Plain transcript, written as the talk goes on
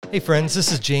Hey friends,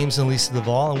 this is James and Lisa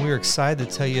Duvall, and we're excited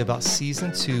to tell you about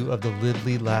Season 2 of the Live,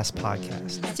 Lead, Last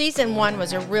podcast. Season 1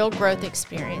 was a real growth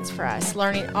experience for us,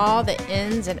 learning all the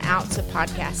ins and outs of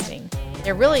podcasting.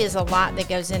 There really is a lot that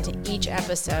goes into each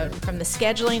episode, from the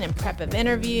scheduling and prep of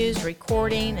interviews,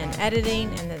 recording and editing,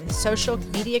 and then the social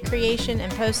media creation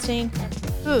and posting.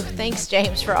 Ooh, thanks,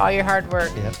 James, for all your hard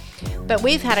work. Yep. But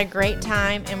we've had a great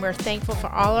time, and we're thankful for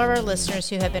all of our listeners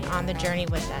who have been on the journey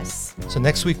with us. So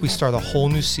next week we start a whole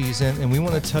new season, and we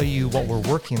want to tell you what we're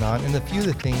working on and a few of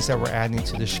the things that we're adding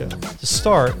to the show. To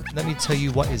start, let me tell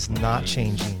you what is not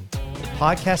changing. The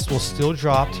podcast will still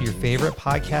drop to your favorite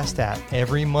podcast app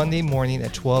every Monday morning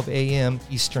at 12 a.m.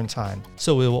 Eastern Time.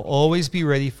 So it will always be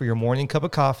ready for your morning cup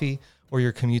of coffee or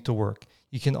your commute to work.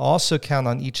 You can also count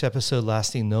on each episode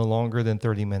lasting no longer than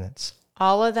 30 minutes.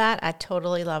 All of that I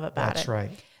totally love about it. That's right.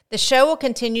 The show will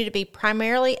continue to be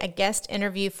primarily a guest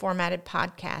interview formatted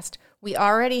podcast. We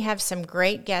already have some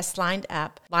great guests lined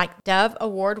up, like Dove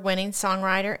Award-winning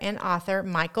songwriter and author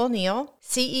Michael Neal,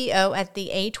 CEO at the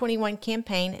A21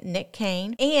 campaign, Nick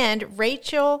Kane, and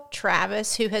Rachel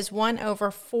Travis, who has won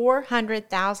over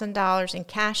 $400,000 in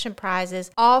cash and prizes,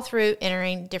 all through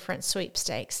entering different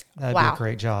sweepstakes. That'd Wow. be a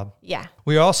great job. Yeah.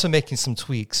 We're also making some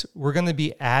tweaks. We're going to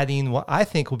be adding what I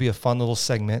think will be a fun little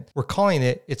segment. We're calling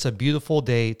it It's a Beautiful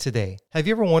Day Today. Have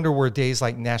you ever wondered where days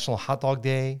like National Hot Dog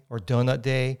Day or Donut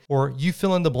Day or you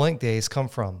fill in the blank days come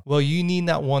from? Well, you need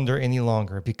not wonder any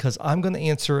longer, because I'm going to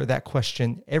answer that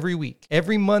question every week.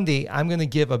 Every Monday, I'm going to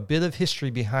give a bit of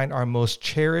history behind our most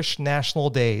cherished national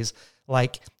days,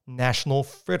 like National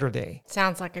Fritter Day.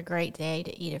 Sounds like a great day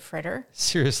to eat a fritter.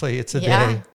 Seriously, it's a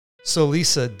Yeah. day. So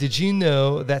Lisa, did you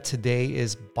know that today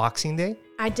is Boxing Day?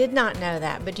 I did not know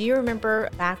that, but do you remember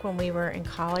back when we were in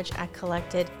college, I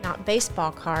collected not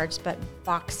baseball cards, but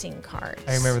boxing cards?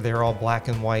 I remember they were all black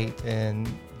and white, and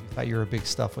you thought you were big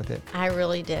stuff with it. I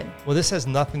really did. Well, this has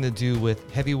nothing to do with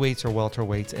heavyweights or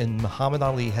welterweights, and Muhammad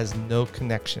Ali has no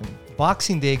connection.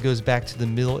 Boxing Day goes back to the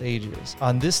Middle Ages.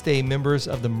 On this day, members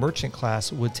of the merchant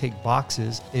class would take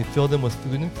boxes, they'd fill them with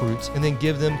food and fruits, and then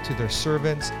give them to their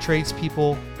servants,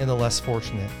 tradespeople, and the less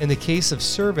fortunate. In the case of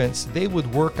servants, they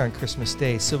would work on Christmas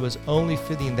Day, so it was only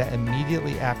fitting that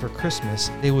immediately after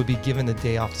Christmas, they would be given a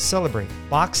day off to celebrate.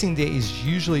 Boxing Day is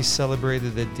usually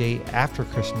celebrated the day after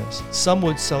Christmas. Some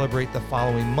would celebrate the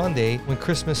following Monday when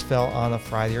Christmas fell on a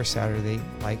Friday or Saturday,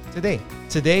 like today.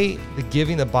 Today, the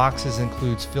giving of boxes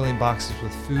includes filling boxes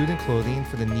with food and clothing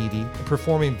for the needy and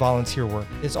performing volunteer work.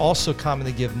 It's also common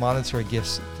to give monetary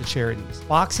gifts to charities.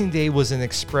 Boxing Day was an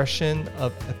expression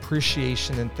of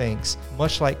appreciation and thanks,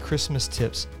 much like Christmas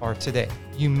tips are today.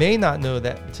 You may not know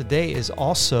that today is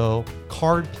also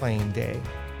Card Playing Day,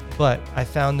 but I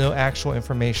found no actual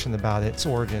information about its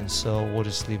origins, so we'll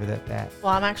just leave it at that.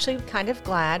 Well, I'm actually kind of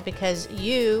glad, because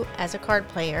you, as a card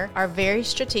player, are very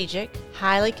strategic,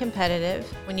 highly competitive.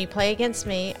 When you play against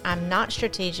me, I'm not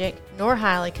strategic nor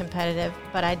highly competitive,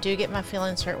 but I do get my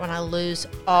feelings hurt when I lose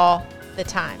all the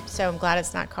time. So I'm glad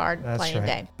it's not card playing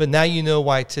day. But now you know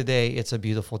why today it's a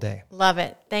beautiful day. Love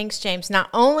it. Thanks, James. Not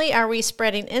only are we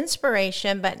spreading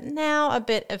inspiration, but now a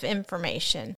bit of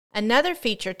information. Another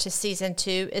feature to Season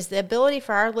 2 is the ability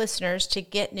for our listeners to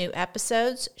get new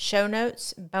episodes, show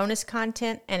notes, bonus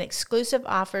content, and exclusive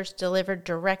offers delivered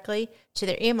directly to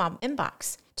their email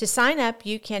inbox. To sign up,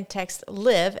 you can text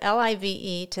LIVE,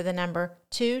 L-I-V-E, to the number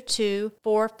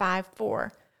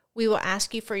 22454. We will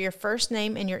ask you for your first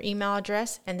name and your email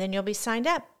address, and then you'll be signed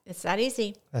up. It's that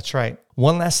easy. That's right.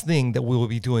 One last thing that we will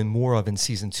be doing more of in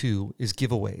Season 2 is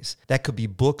giveaways. That could be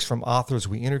books from authors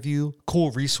we interview, cool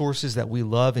resources that we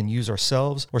love and use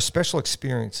ourselves, or special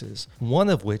experiences, one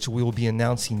of which we will be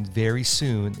announcing very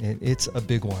soon, and it's a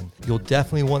big one. You'll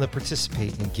definitely want to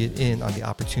participate and get in on the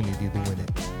opportunity to win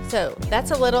it. So that's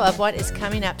a little of what is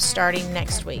coming up starting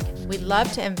next week. We'd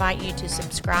love to invite you to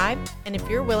subscribe, and if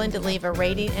you're willing to leave a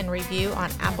rating and review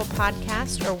on Apple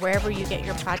Podcasts or wherever you get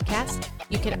your podcasts,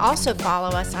 you can also follow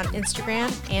us on Instagram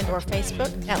and or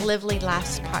Facebook at Live, Lead,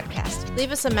 Last Podcast.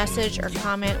 Leave us a message or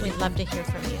comment. We'd love to hear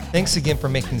from you. Thanks again for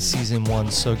making Season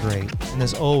 1 so great. And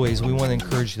as always, we want to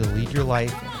encourage you to lead your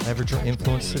life and leverage your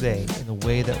influence today in a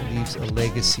way that leaves a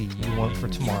legacy you want for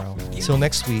tomorrow. Until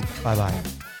next week,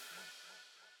 bye-bye.